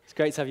It's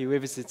great to have you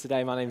with us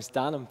today. My name's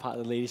Dan. I'm part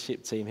of the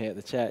leadership team here at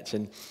the church.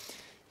 And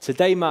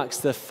today marks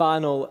the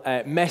final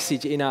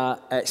message in our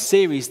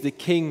series, The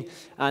King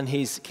and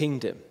His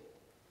Kingdom.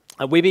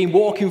 And we've been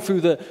walking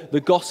through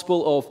the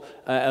Gospel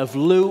of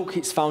Luke.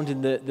 It's found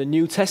in the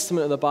New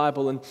Testament of the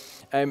Bible.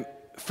 And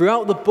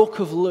throughout the book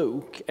of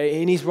Luke,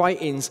 in his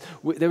writings,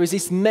 there is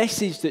this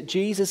message that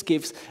Jesus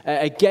gives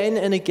again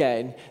and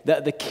again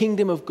that the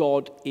kingdom of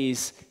God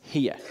is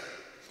here.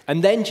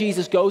 And then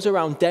Jesus goes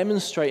around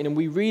demonstrating, and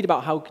we read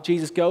about how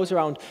Jesus goes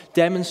around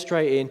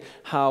demonstrating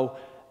how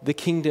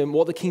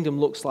what the kingdom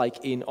looks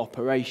like in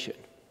operation.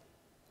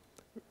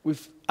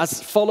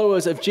 As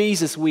followers of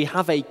Jesus, we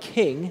have a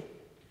king,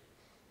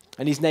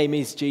 and his name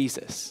is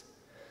Jesus.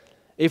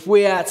 If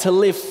we are to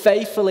live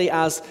faithfully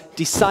as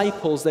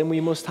disciples, then we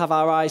must have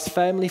our eyes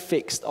firmly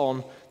fixed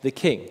on the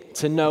king,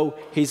 to know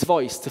his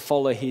voice, to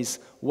follow his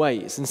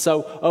ways. And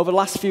so over the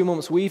last few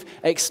months, we've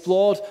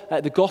explored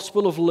the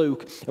Gospel of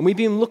Luke, and we've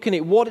been looking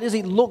at what does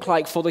it look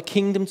like for the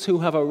kingdom to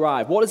have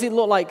arrived? What does it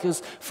look like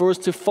for us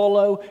to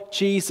follow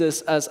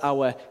Jesus as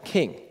our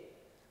king?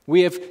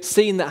 We have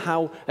seen that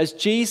how, as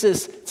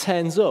Jesus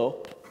turns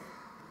up,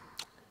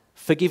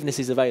 forgiveness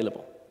is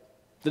available.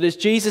 That as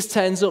Jesus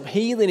turns up,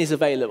 healing is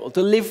available,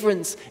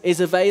 deliverance is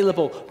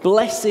available,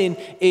 blessing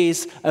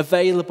is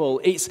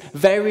available. It's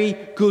very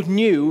good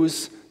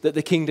news that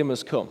the kingdom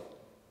has come.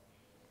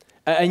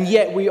 And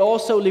yet we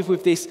also live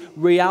with this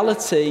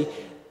reality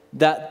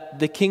that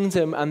the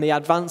kingdom and the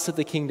advance of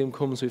the kingdom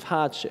comes with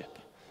hardship.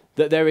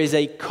 That there is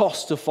a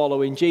cost to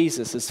following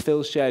Jesus, as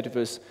Phil shared with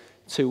us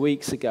 2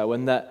 weeks ago,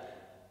 and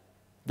that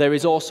there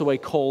is also a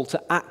call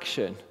to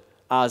action,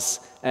 as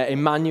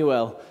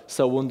Emmanuel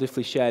so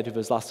wonderfully shared with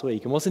us last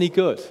week. And wasn't he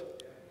good?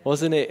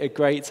 Wasn't it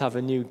great to have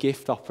a new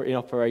gift in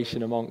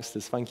operation amongst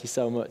us? Thank you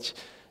so much,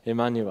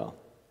 Emmanuel.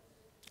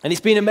 And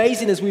it's been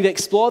amazing as we've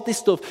explored this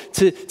stuff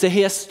to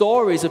hear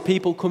stories of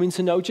people coming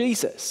to know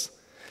Jesus,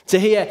 to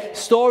hear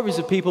stories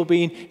of people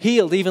being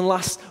healed. Even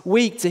last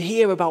week, to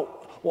hear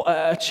about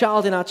a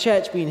child in our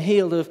church being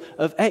healed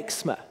of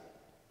eczema.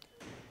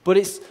 But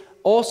it's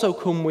also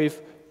come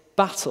with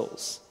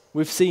battles.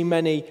 We've seen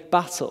many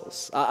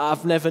battles.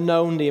 I've never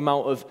known the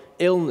amount of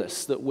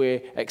illness that we're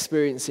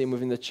experiencing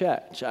within the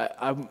church.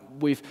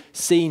 We've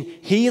seen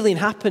healing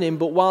happening,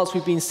 but whilst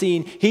we've been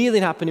seeing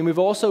healing happening, we've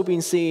also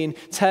been seeing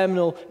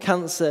terminal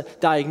cancer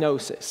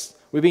diagnosis.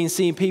 We've been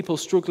seeing people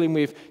struggling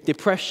with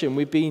depression.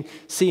 We've been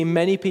seeing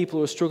many people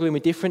who are struggling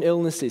with different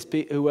illnesses,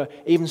 who are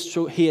even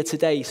here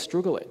today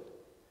struggling.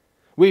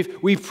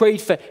 We've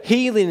prayed for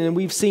healing and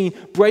we've seen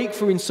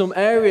breakthrough in some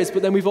areas,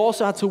 but then we've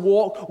also had to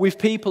walk with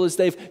people as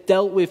they've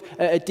dealt with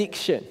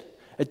addiction,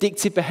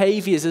 addictive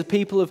behaviors, as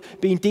people have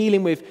been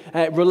dealing with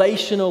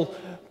relational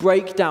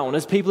breakdown,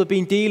 as people have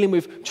been dealing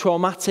with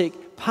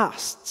traumatic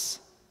pasts.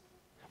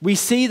 We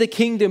see the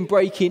kingdom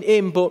breaking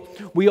in,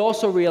 but we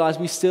also realize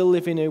we still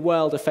live in a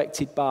world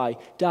affected by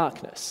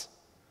darkness.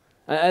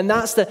 And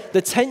that's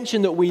the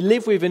tension that we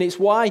live with, and it's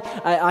why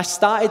I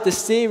started the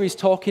series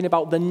talking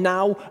about the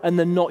now and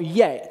the not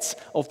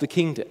yet of the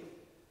kingdom.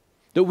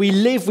 That we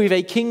live with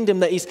a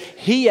kingdom that is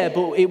here,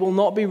 but it will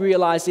not be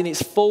realized in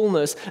its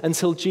fullness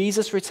until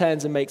Jesus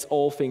returns and makes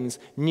all things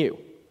new.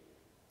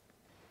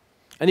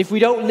 And if we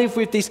don't live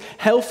with this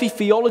healthy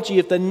theology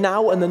of the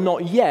now and the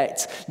not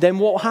yet, then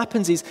what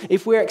happens is,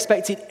 if we're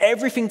expecting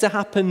everything to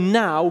happen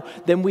now,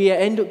 then we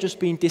end up just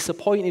being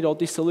disappointed or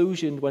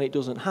disillusioned when it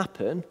doesn't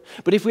happen.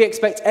 But if we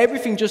expect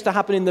everything just to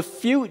happen in the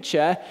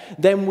future,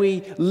 then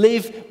we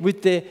live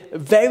with the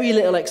very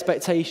little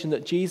expectation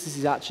that Jesus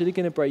is actually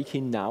going to break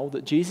in now,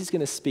 that Jesus is going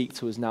to speak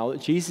to us now,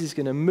 that Jesus is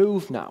going to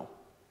move now.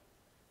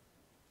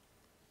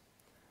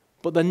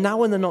 But the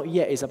now and the not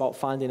yet is about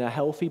finding a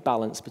healthy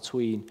balance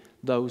between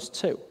those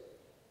two.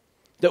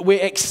 That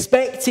we're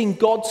expecting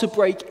God to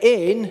break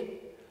in,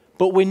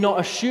 but we're not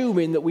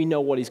assuming that we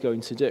know what he's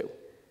going to do.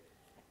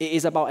 It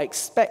is about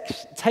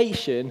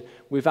expectation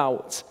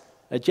without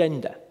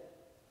agenda.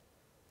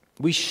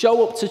 We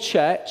show up to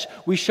church,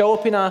 we show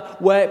up in our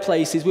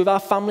workplaces, with our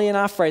family and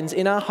our friends,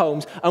 in our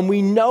homes, and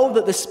we know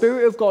that the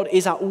Spirit of God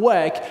is at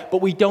work,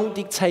 but we don't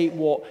dictate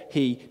what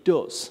he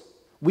does.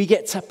 We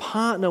get to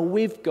partner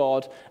with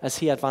God as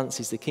he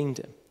advances the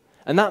kingdom.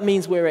 And that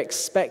means we're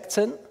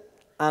expectant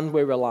and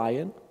we're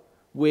reliant.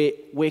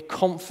 We're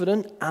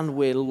confident and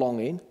we're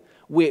longing.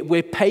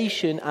 We're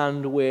patient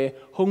and we're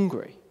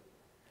hungry.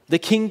 The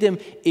kingdom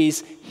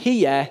is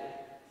here,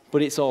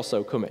 but it's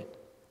also coming.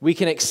 We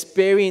can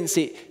experience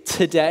it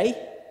today,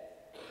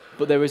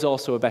 but there is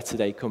also a better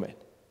day coming.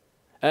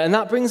 And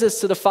that brings us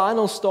to the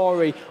final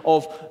story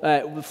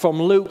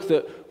from Luke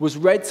that was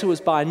read to us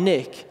by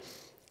Nick.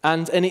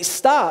 And it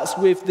starts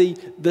with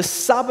the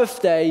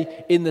Sabbath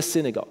day in the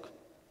synagogue.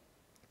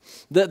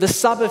 The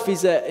Sabbath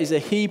is a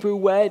Hebrew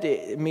word.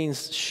 It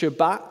means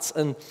Shabbat.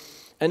 And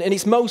in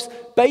its most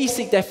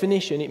basic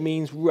definition, it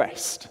means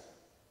rest.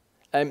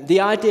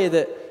 The idea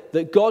that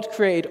that God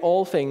created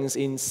all things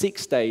in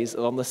 6 days,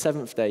 and on the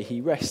seventh day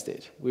he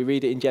rested. We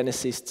read it in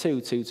Genesis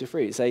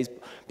 2:2-3. It says,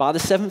 by the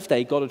seventh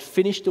day God had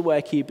finished the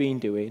work he had been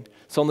doing.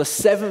 So on the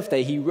seventh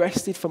day he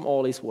rested from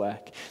all his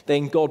work.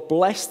 Then God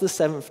blessed the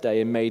seventh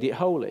day and made it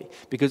holy,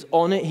 because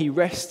on it he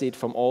rested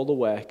from all the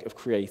work of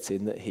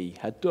creating that he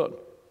had done.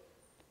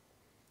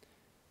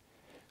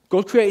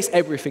 God creates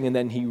everything and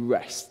then he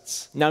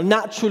rests. Now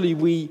naturally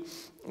we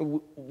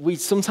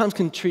sometimes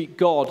can treat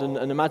God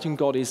and imagine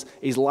God is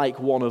like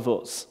one of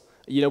us.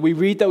 You know, we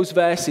read those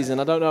verses, and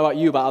I don't know about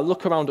you, but I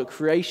look around at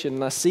creation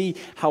and I see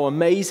how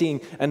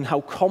amazing and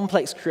how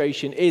complex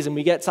creation is, and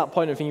we get to that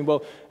point of thinking,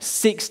 well,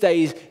 6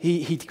 days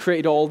he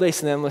created all this,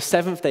 and then on the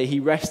seventh day he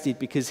rested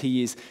because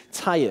he is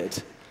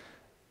tired.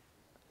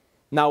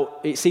 Now,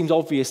 it seems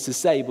obvious to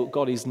say, but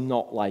God is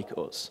not like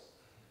us.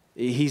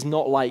 He's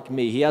not like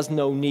me. He has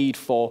no need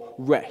for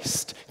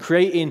rest.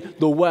 Creating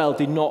the world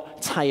did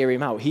not tire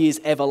him out. He is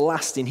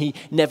everlasting. He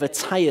never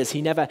tires.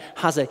 He never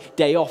has a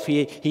day off.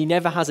 He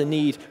never has a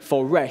need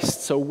for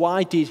rest. So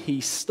why did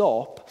he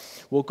stop?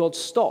 Well, God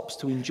stops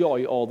to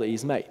enjoy all that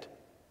he's made.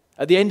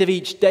 At the end of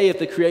each day of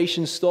the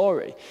creation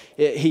story,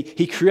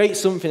 he creates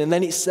something, and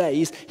then it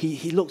says,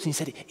 he looks and he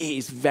said, it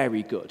is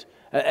very good.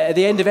 At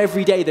the end of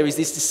every day, there is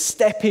this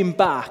stepping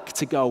back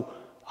to go,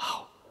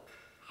 oh,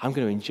 I'm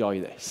going to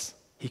enjoy this.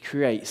 He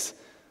creates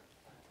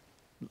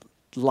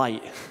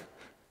light,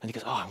 and he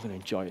goes, oh, I'm going to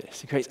enjoy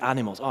this. He creates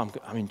animals. Oh,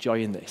 I'm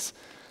enjoying this.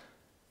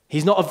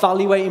 He's not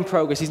evaluating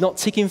progress. He's not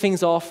ticking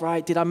things off,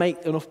 right? Did I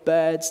make enough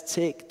birds?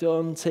 Tick,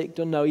 done, tick,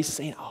 done. No, he's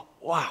saying, oh,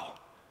 wow.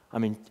 I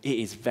mean, it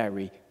is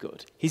very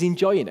good. He's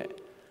enjoying it.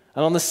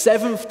 And on the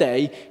seventh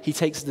day, he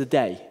takes the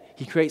day.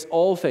 He creates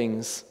all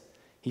things.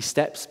 He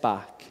steps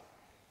back,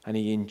 and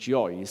he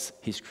enjoys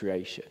his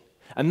creation.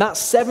 And that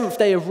seventh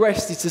day of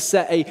rest is to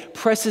set a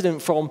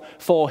precedent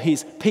for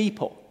his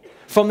people.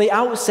 From the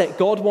outset,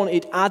 God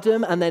wanted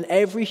Adam and then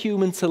every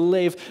human to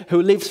live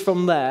who lives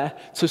from there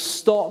to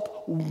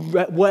stop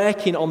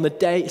working on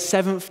the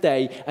seventh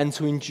day and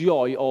to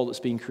enjoy all that's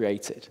been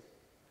created.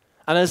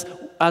 And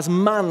as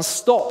man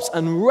stops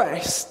and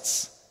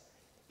rests,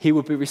 he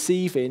would be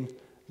receiving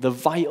the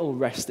vital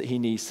rest that he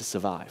needs to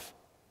survive.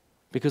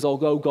 Because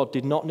although God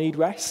did not need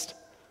rest,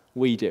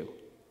 we do.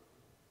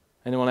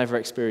 Anyone ever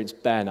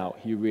experienced burnout?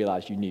 You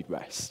realize you need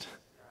rest.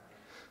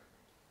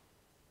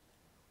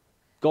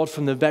 God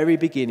from the very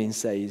beginning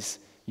says,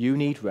 you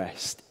need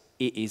rest.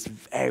 It is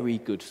very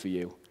good for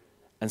you.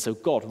 And so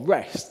God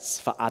rests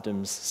for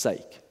Adam's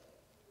sake.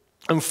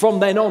 And from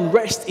then on,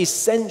 rest is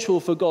central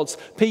for God's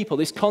people.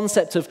 This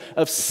concept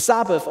of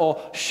Sabbath or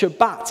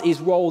Shabbat is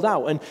rolled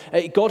out.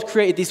 And God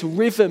created this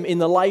rhythm in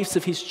the lives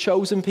of his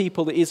chosen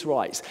people, the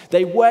Israelites.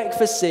 They work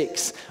for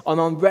 6 and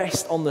on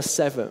rest on the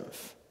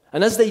 7th.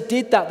 And as they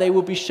did that, they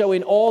would be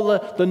showing all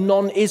the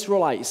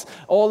non-Israelites,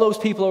 all those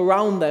people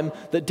around them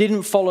that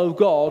didn't follow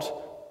God,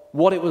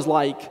 what it was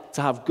like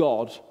to have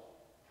God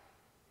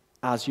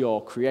as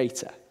your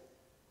creator.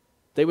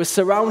 They were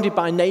surrounded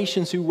by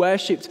nations who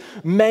worshipped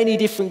many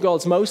different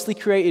gods, mostly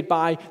created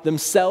by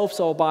themselves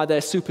or by their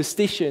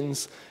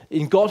superstitions.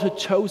 And God had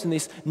chosen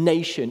this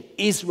nation,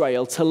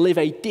 Israel, to live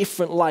a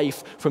different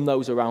life from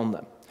those around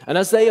them. And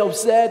as they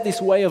observed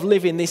this way of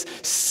living, this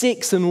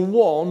 6 and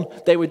 1,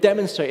 they were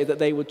demonstrated that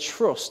they would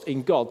trust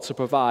in God to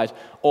provide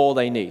all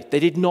they need. They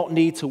did not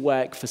need to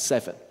work for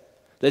 7.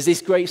 There's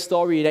this great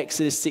story in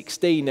Exodus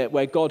 16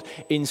 where God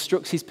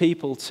instructs his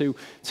people to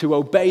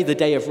obey the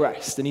day of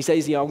rest. And he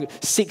says,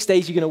 6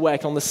 days you're going to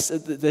work.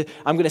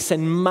 I'm going to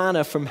send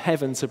manna from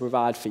heaven to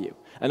provide for you.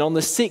 And on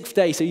the 6th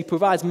day, so he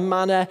provides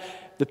manna.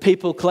 The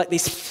people collect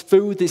this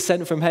food that's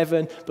sent from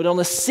heaven. But on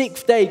the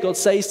 6th day, God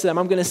says to them,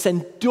 I'm going to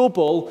send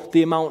double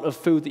the amount of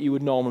food that you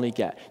would normally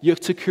get. You're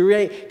to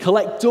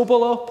collect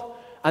double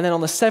up. And then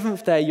on the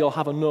 7th day, you'll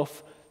have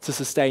enough to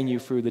sustain you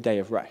through the day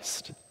of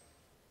rest.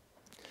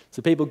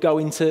 So people go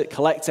in to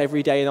collect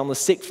every day, and on the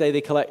 6th day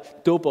they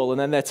collect double, and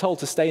then they're told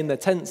to stay in their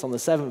tents on the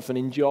 7th and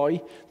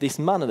enjoy this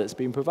manna that's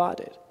been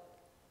provided.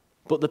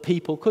 But the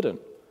people couldn't.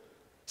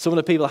 Some of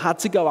the people had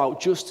to go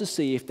out just to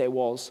see if there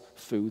was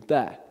food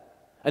there.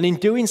 And in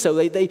doing so,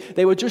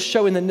 they were just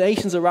showing the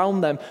nations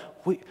around them,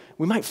 we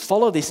might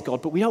follow this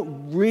God, but we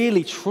don't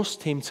really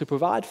trust him to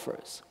provide for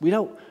us. We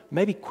don't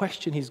maybe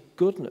question his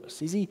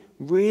goodness. Is he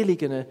really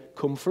going to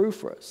come through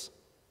for us?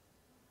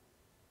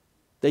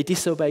 They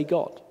disobey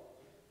God.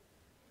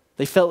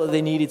 They felt that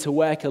they needed to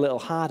work a little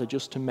harder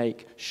just to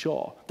make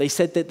sure. They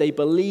said that they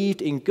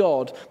believed in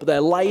God, but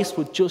their lives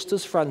were just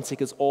as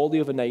frantic as all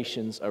the other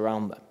nations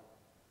around them.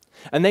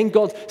 And then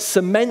God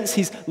cements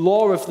his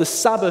law of the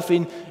Sabbath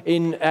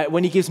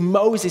when he gives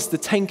Moses the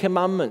 10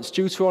 Commandments,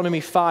 Deuteronomy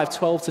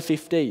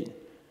 5:12-15.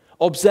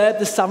 Observe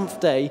the 7th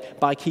day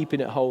by keeping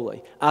it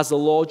holy, as the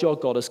Lord your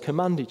God has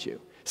commanded you.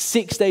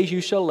 6 days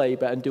you shall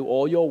labor and do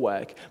all your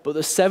work, but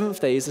the 7th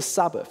day is a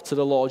Sabbath to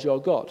the Lord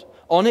your God.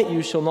 On it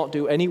you shall not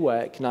do any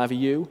work, neither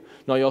you,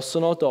 nor your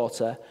son or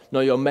daughter,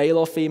 nor your male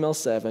or female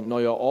servant,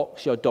 nor your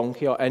ox, your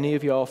donkey, or any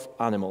of your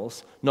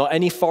animals, nor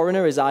any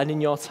foreigner residing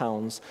in your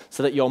towns,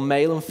 so that your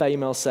male and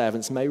female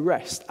servants may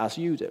rest as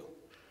you do.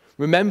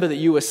 Remember that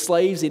you were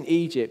slaves in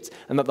Egypt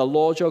and that the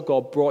Lord your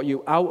God brought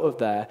you out of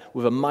there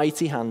with a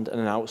mighty hand and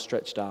an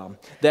outstretched arm.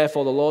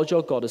 Therefore, the Lord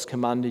your God has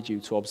commanded you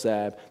to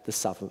observe the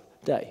Sabbath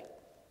day.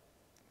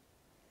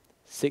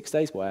 6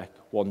 days work,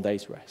 1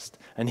 day's rest.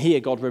 And here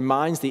God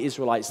reminds the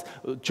Israelites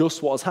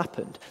just what has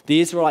happened.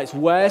 The Israelites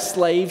were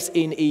slaves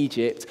in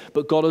Egypt,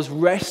 but God has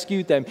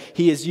rescued them.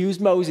 He has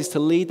used Moses to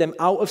lead them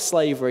out of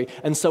slavery.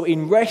 And so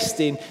in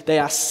resting, they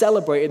are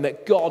celebrating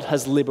that God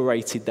has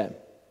liberated them.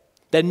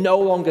 They're no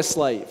longer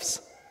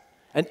slaves.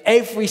 And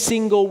every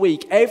single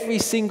week, every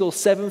single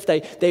seventh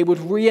day, they would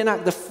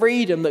reenact the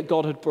freedom that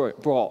God had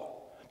brought.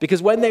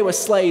 Because when they were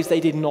slaves, they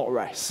did not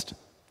rest.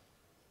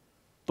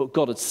 But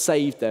God had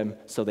saved them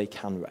so they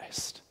can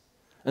rest.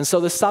 And so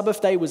the Sabbath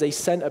day was a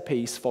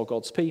centerpiece for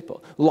God's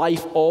people.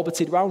 Life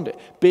orbited around it.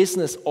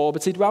 Business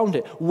orbited around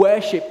it.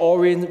 Worship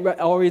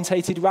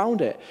orientated around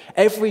it.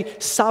 Every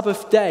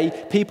Sabbath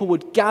day, people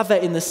would gather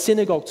in the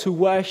synagogue to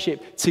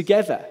worship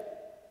together.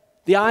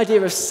 The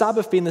idea of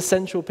Sabbath being the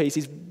central piece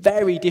is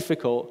very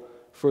difficult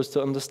for us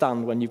to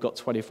understand when you've got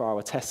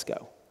 24-hour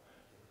Tesco.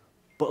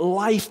 But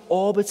life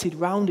orbited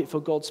around it for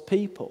God's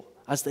people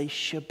as they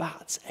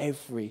Shabbat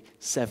every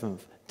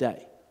seventh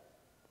day.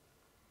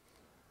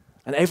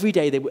 And every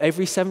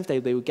seventh day,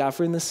 they would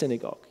gather in the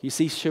synagogue. You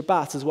see,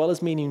 Shabbat, as well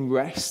as meaning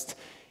rest,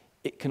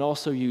 it can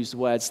also use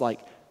words like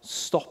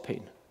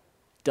stopping,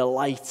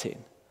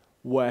 delighting,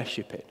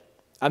 worshipping.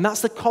 And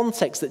that's the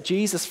context that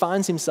Jesus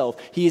finds himself.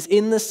 He is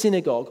in the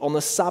synagogue on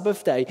the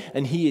Sabbath day,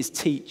 and he is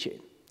teaching.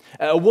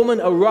 A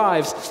woman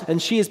arrives, and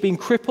she has been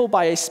crippled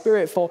by a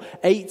spirit for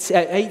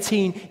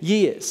 18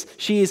 years.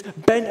 She is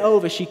bent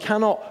over. She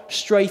cannot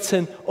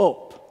straighten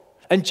up.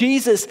 And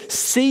Jesus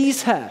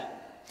sees her,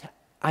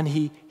 and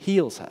he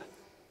heals her.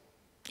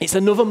 It's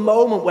another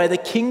moment where the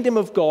kingdom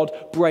of God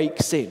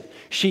breaks in.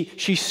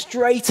 She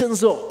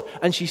straightens up,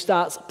 and she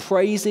starts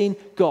praising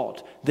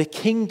God. The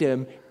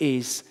kingdom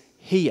is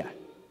here.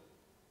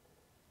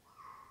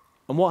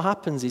 And what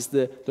happens is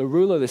the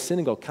ruler of the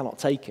synagogue cannot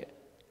take it.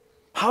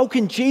 How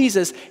can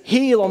Jesus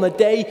heal on the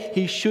day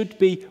he should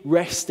be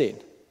resting?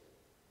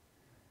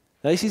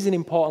 Now, this is an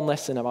important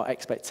lesson about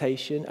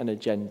expectation and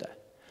agenda.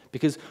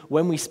 Because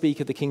when we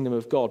speak of the kingdom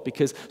of God,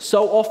 because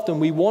so often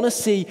we want to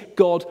see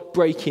God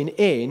breaking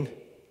in,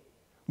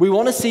 we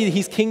want to see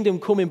his kingdom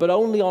coming, but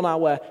only on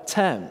our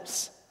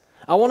terms.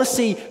 I want to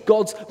see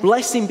God's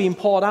blessing being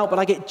poured out, but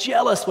I get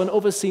jealous when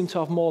others seem to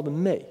have more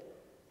than me.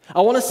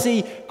 I want to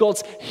see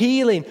God's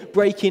healing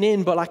breaking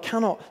in, but I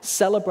cannot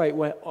celebrate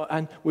with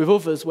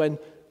others when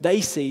they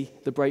see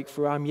the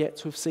breakthrough I'm yet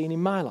to have seen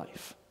in my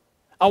life.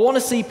 I want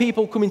to see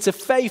people come into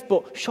faith,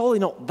 but surely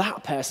not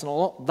that person or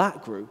not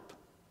that group.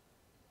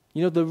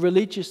 You know, the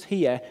religious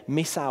here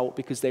miss out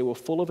because they were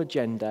full of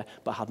agenda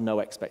but had no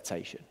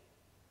expectation.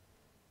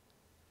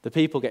 The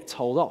people get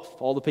told off.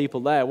 All the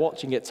people there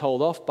watching get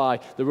told off by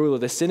the ruler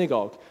of the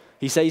synagogue.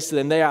 He says to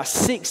them, there are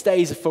 6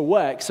 days for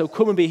work, so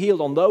come and be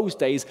healed on those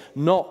days,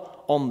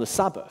 not on the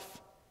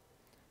Sabbath.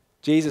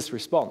 Jesus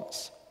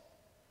responds,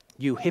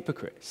 you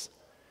hypocrites.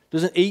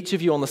 Doesn't each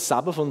of you on the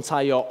Sabbath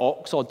untie your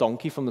ox or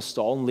donkey from the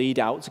stall and lead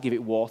out to give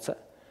it water?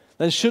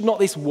 Then should not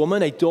this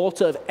woman, a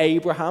daughter of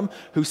Abraham,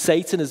 who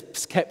Satan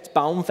has kept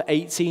bound for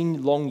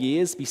 18 long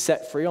years, be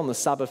set free on the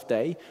Sabbath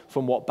day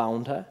from what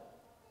bound her?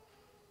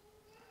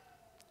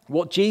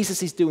 What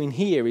Jesus is doing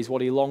here is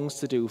what he longs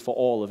to do for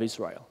all of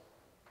Israel.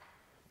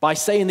 By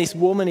saying this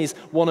woman is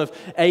one of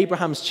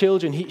Abraham's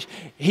children,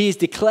 he is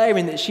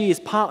declaring that she is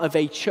part of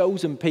a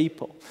chosen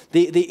people,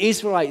 the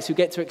Israelites who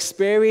get to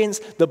experience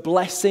the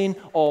blessing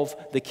of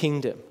the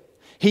kingdom.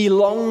 He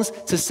longs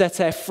to set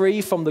her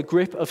free from the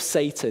grip of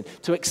Satan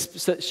so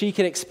that she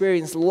can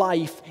experience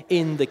life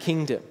in the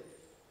kingdom.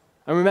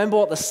 And remember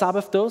what the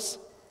Sabbath does?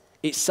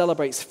 It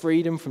celebrates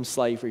freedom from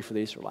slavery for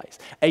the Israelites,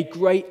 a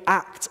great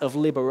act of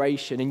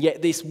liberation, and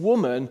yet this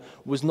woman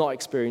was not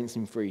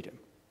experiencing freedom.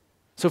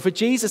 So for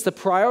Jesus, the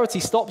priority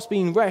stops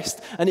being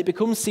rest and it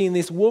becomes seeing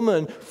this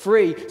woman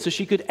free so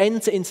she could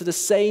enter into the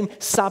same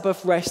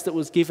Sabbath rest that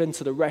was given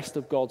to the rest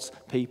of God's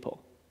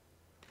people.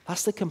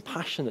 That's the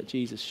compassion that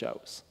Jesus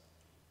shows.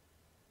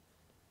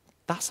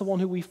 That's the one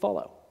who we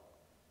follow.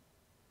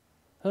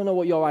 I don't know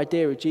what your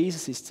idea of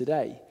Jesus is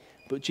today,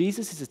 but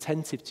Jesus is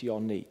attentive to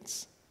your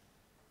needs.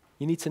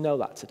 You need to know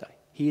that today.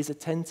 He is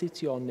attentive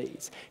to your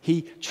needs.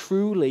 He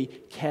truly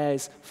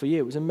cares for you.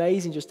 It was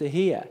amazing just to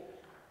hear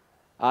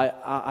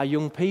our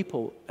young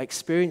people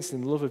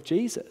experiencing the love of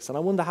Jesus. And I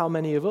wonder how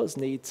many of us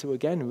need to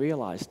again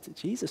realize that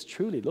Jesus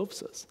truly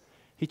loves us.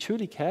 He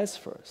truly cares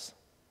for us.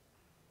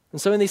 And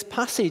so in this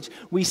passage,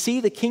 we see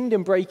the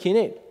kingdom breaking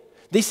in.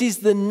 This is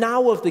the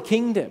now of the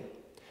kingdom.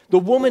 The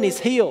woman is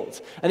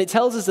healed, and it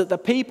tells us that the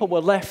people were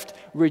left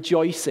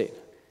rejoicing.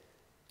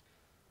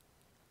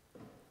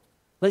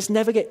 Let's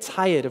never get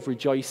tired of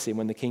rejoicing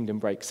when the kingdom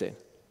breaks in.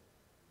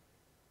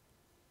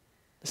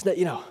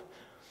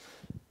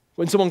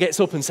 When someone gets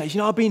up and says,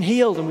 I've been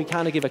healed, and we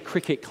kind of give a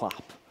cricket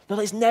clap. No,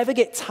 let's never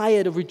get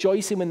tired of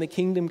rejoicing when the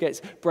kingdom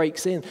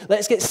breaks in.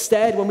 Let's get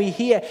stirred when we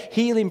hear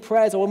healing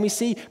prayers or when we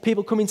see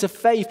people come into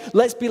faith.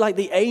 Let's be like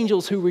the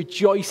angels who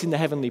rejoice in the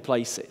heavenly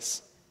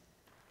places.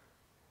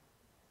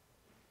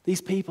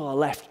 These people are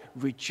left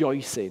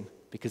rejoicing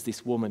because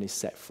this woman is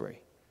set free.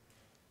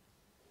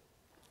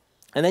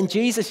 And then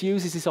Jesus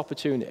uses this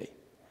opportunity.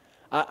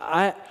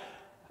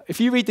 If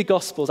you read the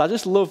Gospels, I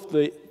just love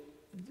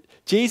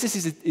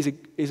Jesus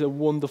is a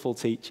wonderful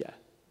teacher.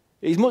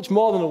 He's much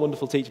more than a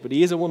wonderful teacher, but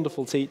he is a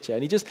wonderful teacher.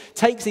 And he just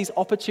takes these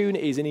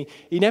opportunities, and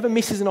he never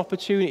misses an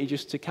opportunity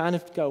just to kind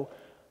of go,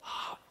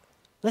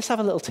 let's have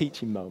a little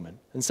teaching moment.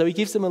 And so he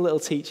gives them a little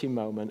teaching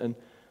moment, and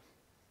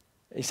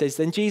he says,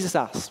 then Jesus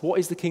asks, what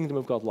is the kingdom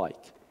of God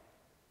like?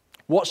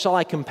 What shall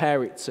I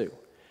compare it to?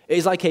 It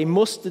is like a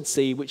mustard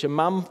seed which a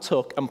man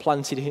took and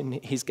planted in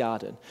his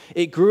garden.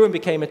 It grew and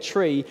became a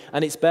tree,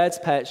 and its birds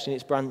perched in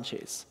its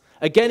branches.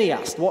 Again he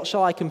asked, what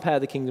shall I compare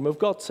the kingdom of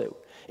God to?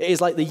 It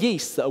is like the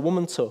yeast that a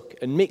woman took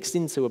and mixed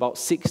into about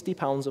 60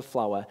 pounds of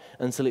flour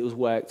until it was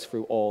worked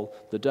through all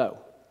the dough.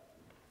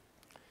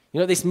 You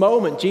know, at this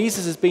moment,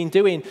 Jesus has been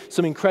doing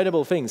some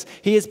incredible things.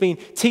 He has been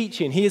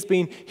teaching. He has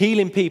been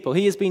healing people.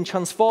 He has been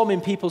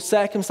transforming people's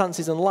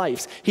circumstances and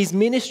lives. His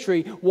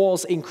ministry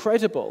was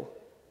incredible.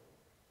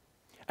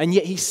 And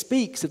yet he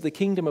speaks of the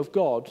kingdom of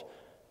God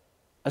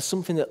as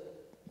something that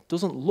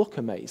doesn't look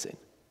amazing.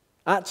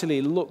 Actually,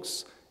 it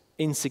looks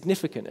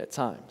insignificant at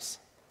times.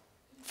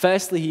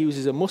 Firstly, he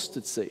uses a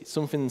mustard seed,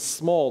 something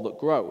small that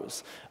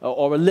grows,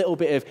 or a little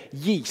bit of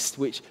yeast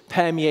which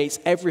permeates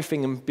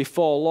everything, and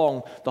before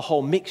long, the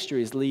whole mixture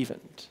is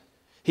leavened.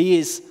 He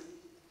is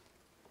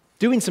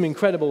doing some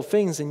incredible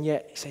things, and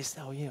yet he says,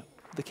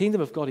 the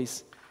kingdom of God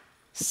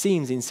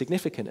seems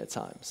insignificant at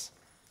times.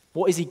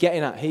 What is he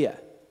getting at here?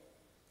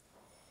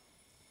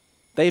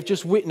 They have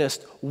just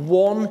witnessed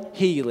one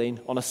healing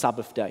on a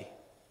Sabbath day.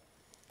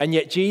 And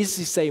yet Jesus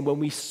is saying, when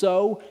we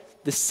sow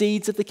the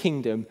seeds of the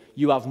kingdom,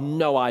 you have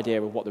no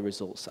idea of what the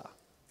results are.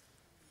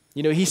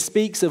 You know, he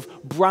speaks of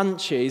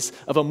branches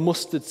of a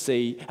mustard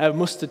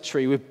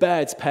tree with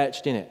birds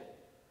perched in it.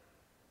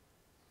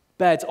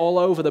 Birds all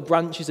over the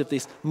branches of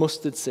this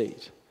mustard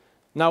seed.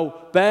 Now,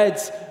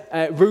 birds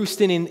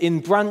roosting in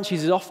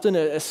branches is often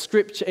a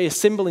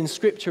symbol in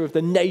Scripture of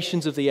the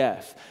nations of the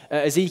earth.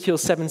 Ezekiel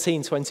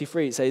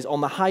 17:23, it says,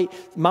 on the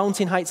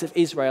mountain heights of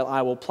Israel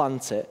I will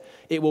plant it.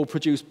 It will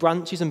produce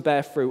branches and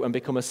bear fruit and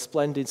become a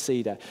splendid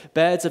cedar.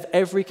 Birds of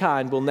every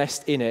kind will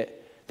nest in it.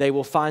 They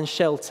will find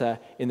shelter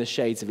in the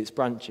shades of its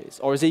branches.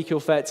 Or Ezekiel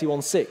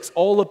 31:6,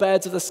 all the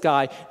birds of the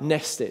sky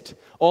nested.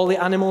 All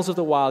the animals of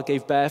the wild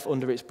gave birth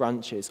under its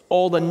branches.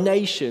 All the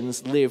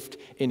nations lived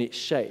in its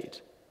shade.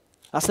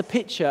 That's a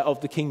picture of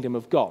the kingdom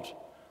of God.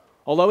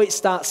 Although it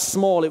starts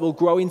small, it will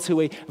grow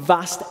into a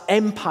vast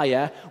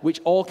empire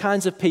which all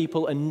kinds of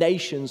people and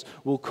nations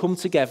will come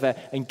together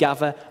and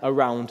gather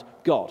around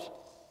God.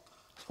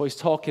 That's what he's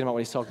talking about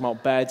when he's talking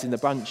about birds in the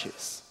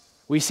branches.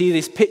 We see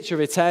this picture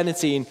of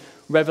eternity in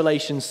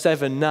Revelation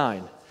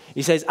 7:9.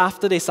 He says,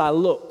 after this I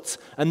looked,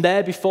 and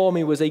there before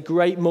me was a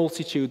great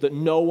multitude that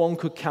no one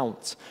could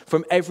count,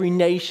 from every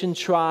nation,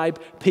 tribe,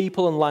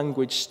 people, and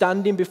language,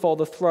 standing before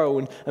the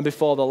throne and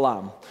before the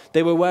Lamb.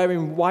 They were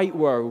wearing white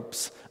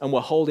robes and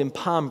were holding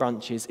palm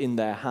branches in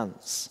their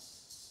hands.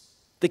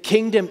 The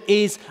kingdom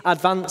is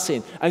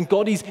advancing, and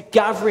God is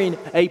gathering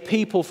a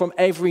people from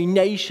every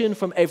nation,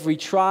 from every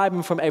tribe,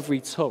 and from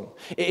every tongue.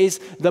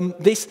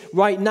 This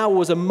right now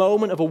was a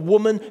moment of a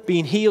woman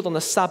being healed on the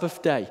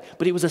Sabbath day,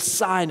 but it was a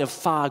sign of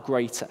far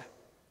greater.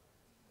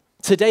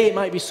 Today it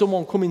might be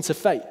someone coming to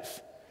faith.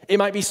 It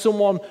might be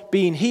someone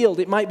being healed.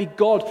 It might be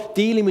God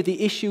dealing with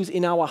the issues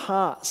in our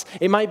hearts.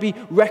 It might be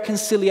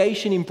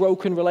reconciliation in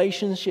broken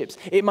relationships.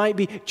 It might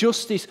be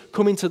justice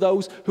coming to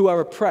those who are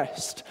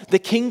oppressed. The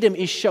kingdom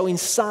is showing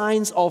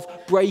signs of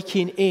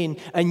breaking in,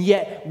 and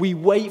yet we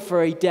wait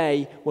for a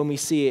day when we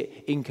see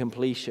it in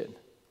completion.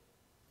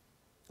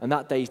 And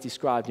that day is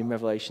described in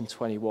Revelation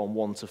 21,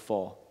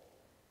 1-4.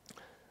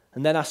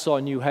 And then I saw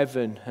a new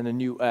heaven and a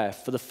new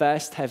earth, for the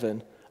first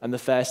heaven and the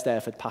first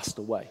earth had passed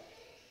away.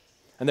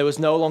 And there was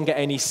no longer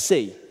any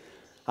sea.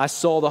 I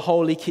saw the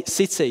holy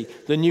city,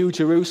 the new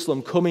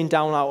Jerusalem, coming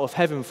down out of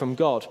heaven from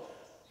God,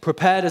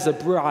 prepared as a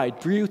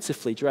bride,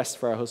 beautifully dressed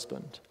for her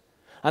husband.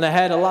 And I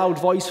heard a loud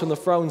voice from the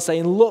throne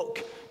saying,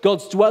 look,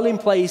 God's dwelling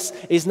place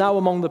is now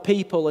among the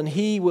people, and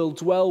he will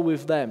dwell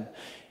with them.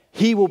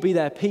 He will be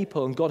their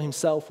people, and God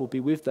himself will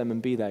be with them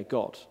and be their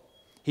God.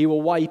 He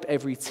will wipe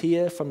every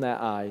tear from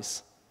their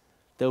eyes.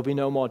 There will be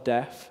no more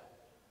death,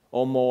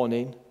 or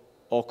mourning,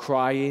 or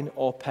crying,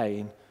 or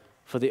pain,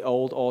 for the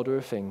old order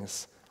of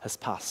things has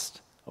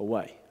passed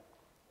away.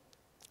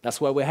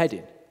 That's where we're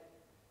heading.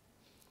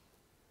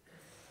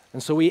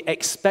 And so we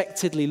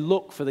expectedly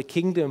look for the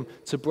kingdom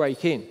to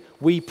break in.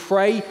 We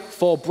pray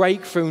for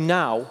breakthrough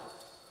now,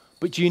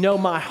 but do you know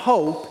my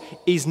hope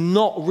is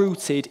not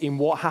rooted in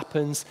what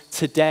happens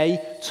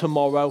today,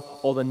 tomorrow,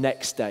 or the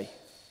next day.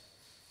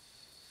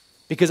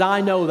 Because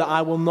I know that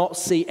I will not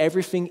see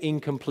everything in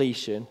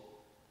completion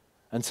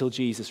until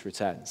Jesus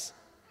returns.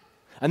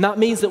 And that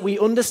means that we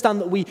understand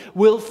that we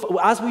will,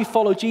 as we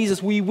follow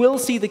Jesus, we will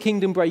see the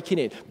kingdom breaking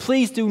in.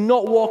 Please do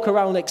not walk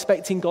around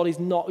expecting Jesus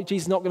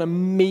is not going to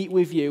meet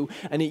with you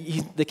and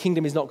the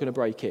kingdom is not going to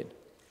break in.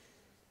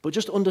 But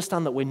just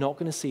understand that we're not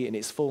going to see it in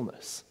its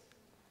fullness.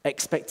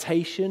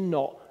 Expectation,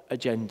 not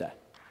agenda.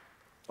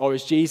 Or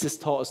as Jesus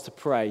taught us to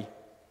pray,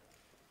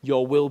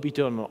 your will be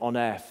done on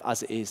earth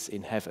as it is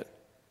in heaven.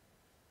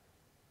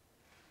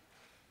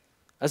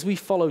 As we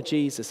follow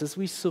Jesus, as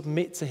we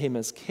submit to him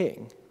as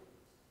King,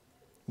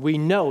 we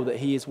know that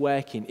he is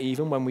working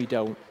even when we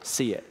don't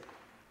see it.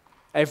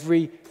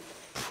 Every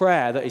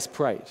prayer that is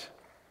prayed,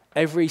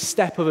 every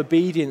step of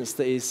obedience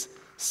that is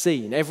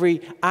seen,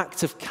 every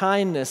act of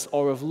kindness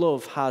or of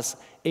love has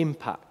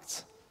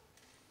impact.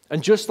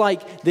 And just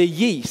like the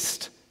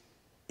yeast,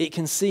 it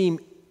can seem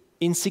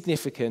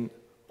insignificant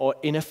or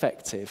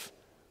ineffective,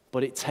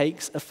 but it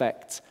takes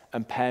effect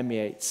and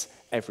permeates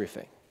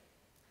everything.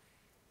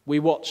 We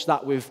watched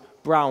that with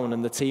Brown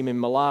and the team in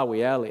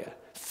Malawi earlier,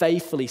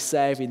 faithfully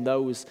serving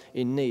those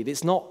in need.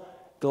 It's not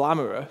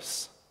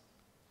glamorous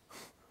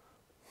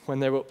when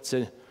they're up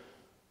to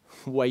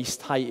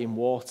waist height in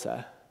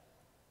water.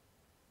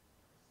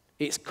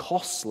 It's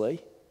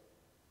costly,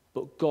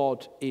 but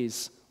God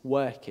is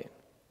working.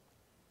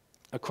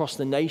 Across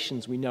the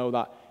nations, we know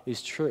that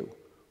is true.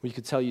 We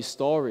could tell you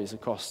stories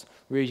across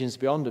regions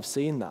beyond of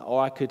seeing that.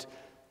 Or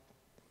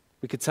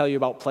we could tell you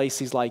about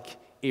places like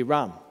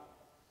Iran.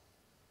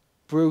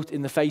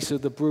 In the face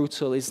of the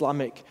brutal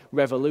Islamic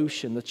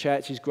revolution, the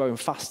church is growing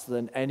faster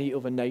than any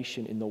other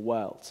nation in the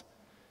world.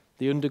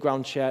 The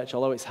underground church,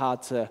 although it's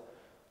hard to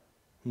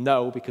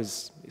know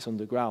because it's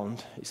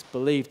underground, it's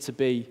believed to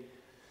be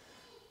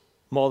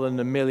more than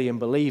 1 million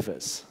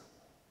believers.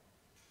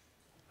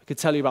 I could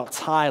tell you about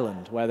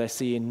Thailand, where they're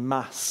seeing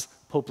mass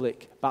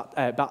public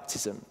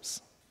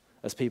baptisms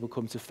as people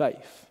come to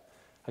faith.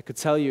 I could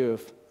tell you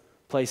of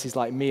places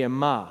like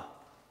Myanmar,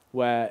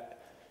 where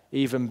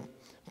even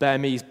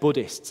Burmese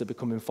Buddhists are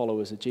becoming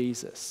followers of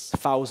Jesus.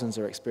 Thousands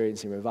are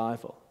experiencing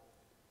revival.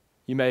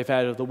 You may have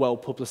heard of the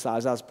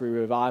well-publicized Asbury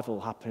revival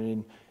happening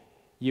in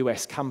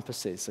US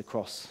campuses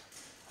across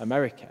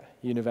America,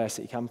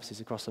 university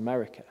campuses across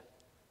America.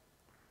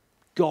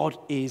 God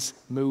is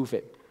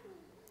moving.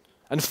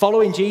 And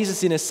following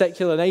Jesus in a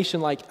secular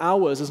nation like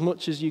ours, as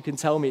much as you can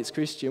tell me it's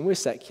Christian, we're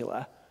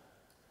secular,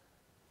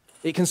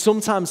 it can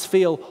sometimes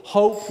feel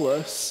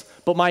hopeless,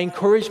 but my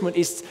encouragement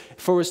is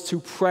for us to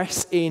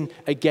press in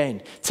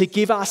again, to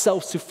give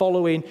ourselves to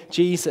following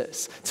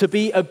Jesus, to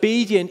be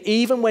obedient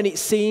even when it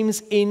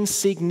seems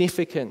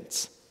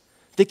insignificant.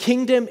 The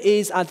kingdom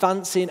is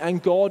advancing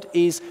and God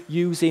is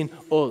using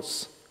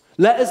us.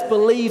 Let us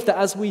believe that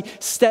as we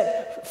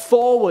step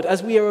forward,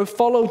 as we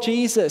follow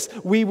Jesus,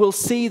 we will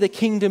see the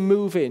kingdom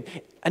moving.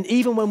 And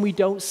even when we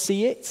don't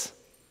see it,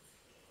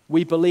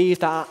 we believe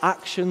that our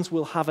actions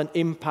will have an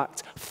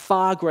impact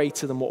far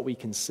greater than what we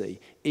can see,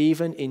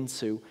 even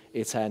into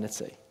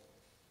eternity.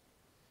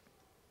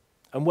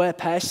 And where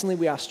personally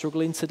we are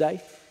struggling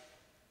today,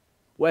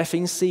 where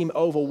things seem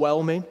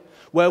overwhelming,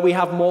 where we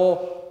have more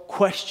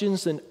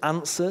questions than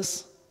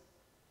answers,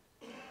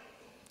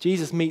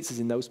 Jesus meets us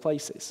in those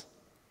places.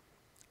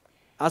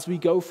 As we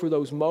go through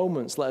those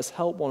moments, let us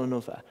help one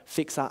another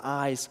fix our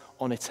eyes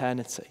on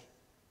eternity.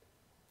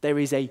 There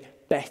is a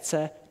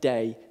better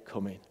day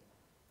coming,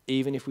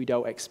 even if we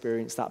don't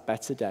experience that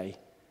better day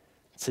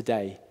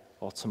today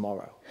or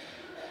tomorrow.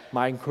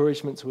 My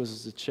encouragement to us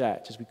as a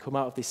church as we come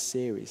out of this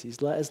series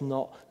is let us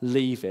not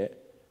leave it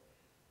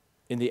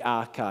in the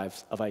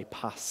archives of a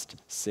past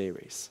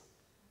series,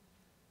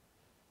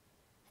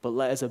 but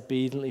let us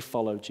obediently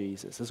follow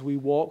Jesus as we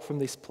walk from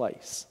this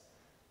place.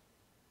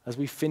 As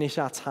we finish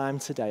our time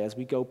today, as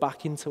we go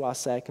back into our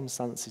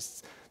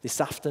circumstances this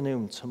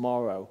afternoon,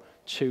 tomorrow,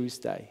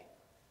 Tuesday,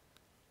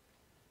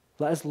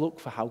 let us look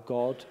for how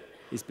God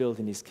is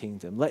building his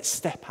kingdom. Let's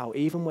step out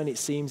even when it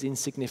seems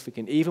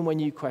insignificant, even when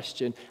you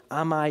question,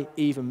 am I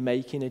even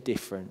making a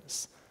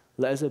difference?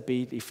 Let us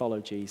obediently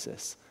follow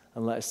Jesus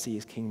and let us see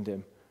his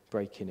kingdom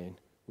breaking in.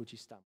 Would you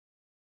stand?